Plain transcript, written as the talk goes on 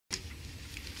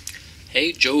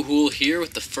Hey, Joehoul here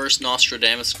with the first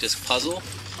Nostradamus disc puzzle.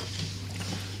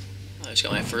 I just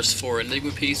got my first 4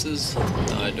 Enigma pieces.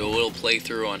 I do a little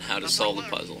playthrough on how to solve the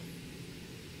puzzle.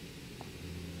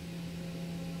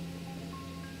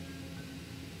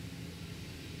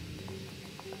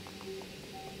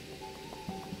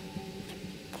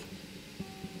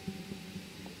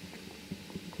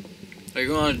 What you're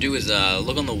going to do is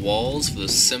look on the walls for the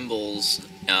symbols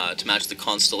to match the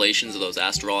constellations of those the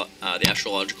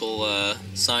astrological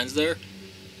signs there.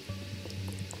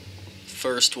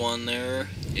 First one there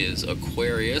is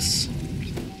Aquarius.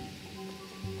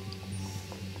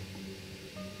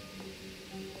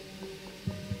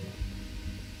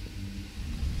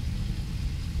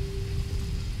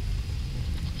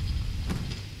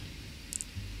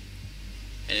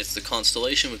 And it's the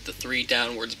constellation with the 3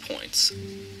 downwards points.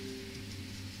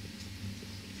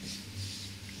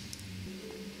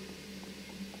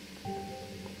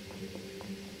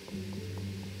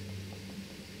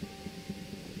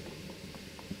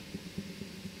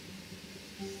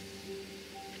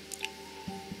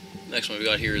 Next one we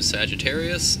got here is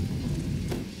Sagittarius.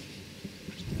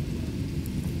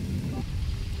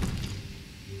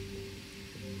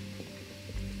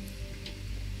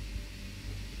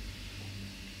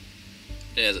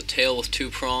 It has a tail with 2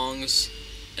 prongs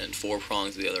and 4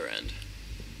 prongs at the other end.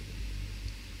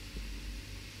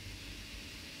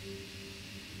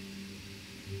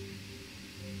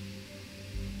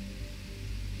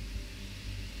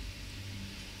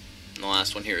 And the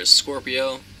last one here is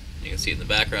Scorpio. You can see it in the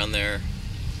background there.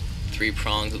 3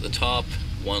 prongs at the top,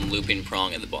 1 looping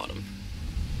prong at the bottom.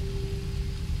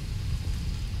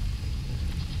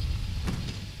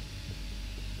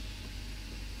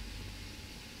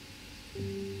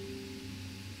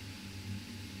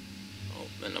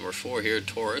 Oh, and number 4 here,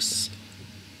 Taurus.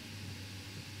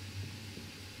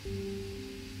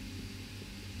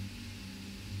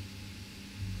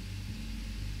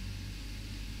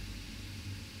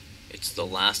 It's the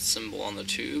last symbol on the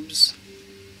tubes.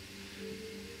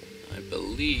 I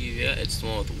believe, yeah, it's the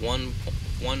one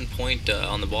with one point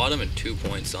on the bottom and 2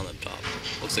 points on the top.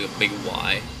 Looks like a big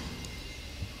Y.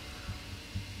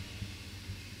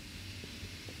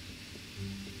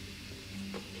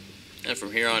 And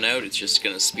from here on out, it's just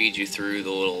going to speed you through the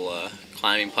little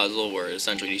climbing puzzle where it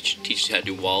essentially teaches you how to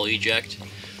do wall eject.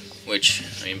 Which,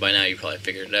 I mean, by now you probably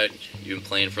figured it out. You've been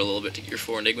playing for a little bit to get your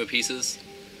 4 Enigma pieces.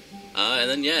 And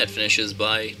then, yeah, it finishes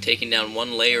by taking down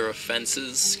 1 layer of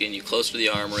fences, getting you close to the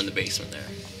armor in the basement there.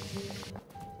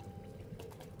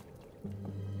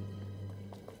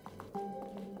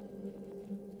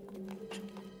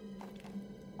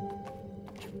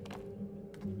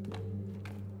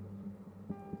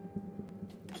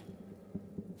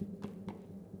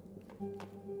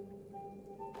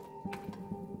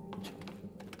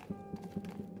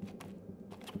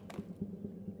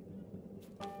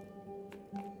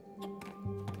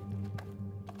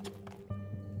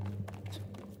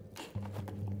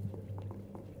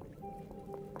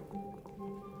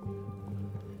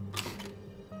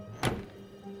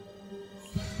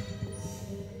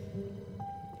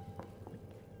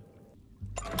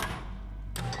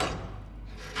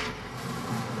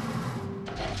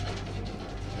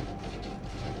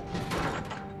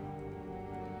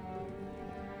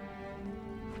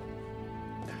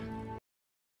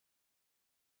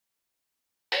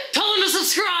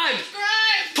 Subscribe!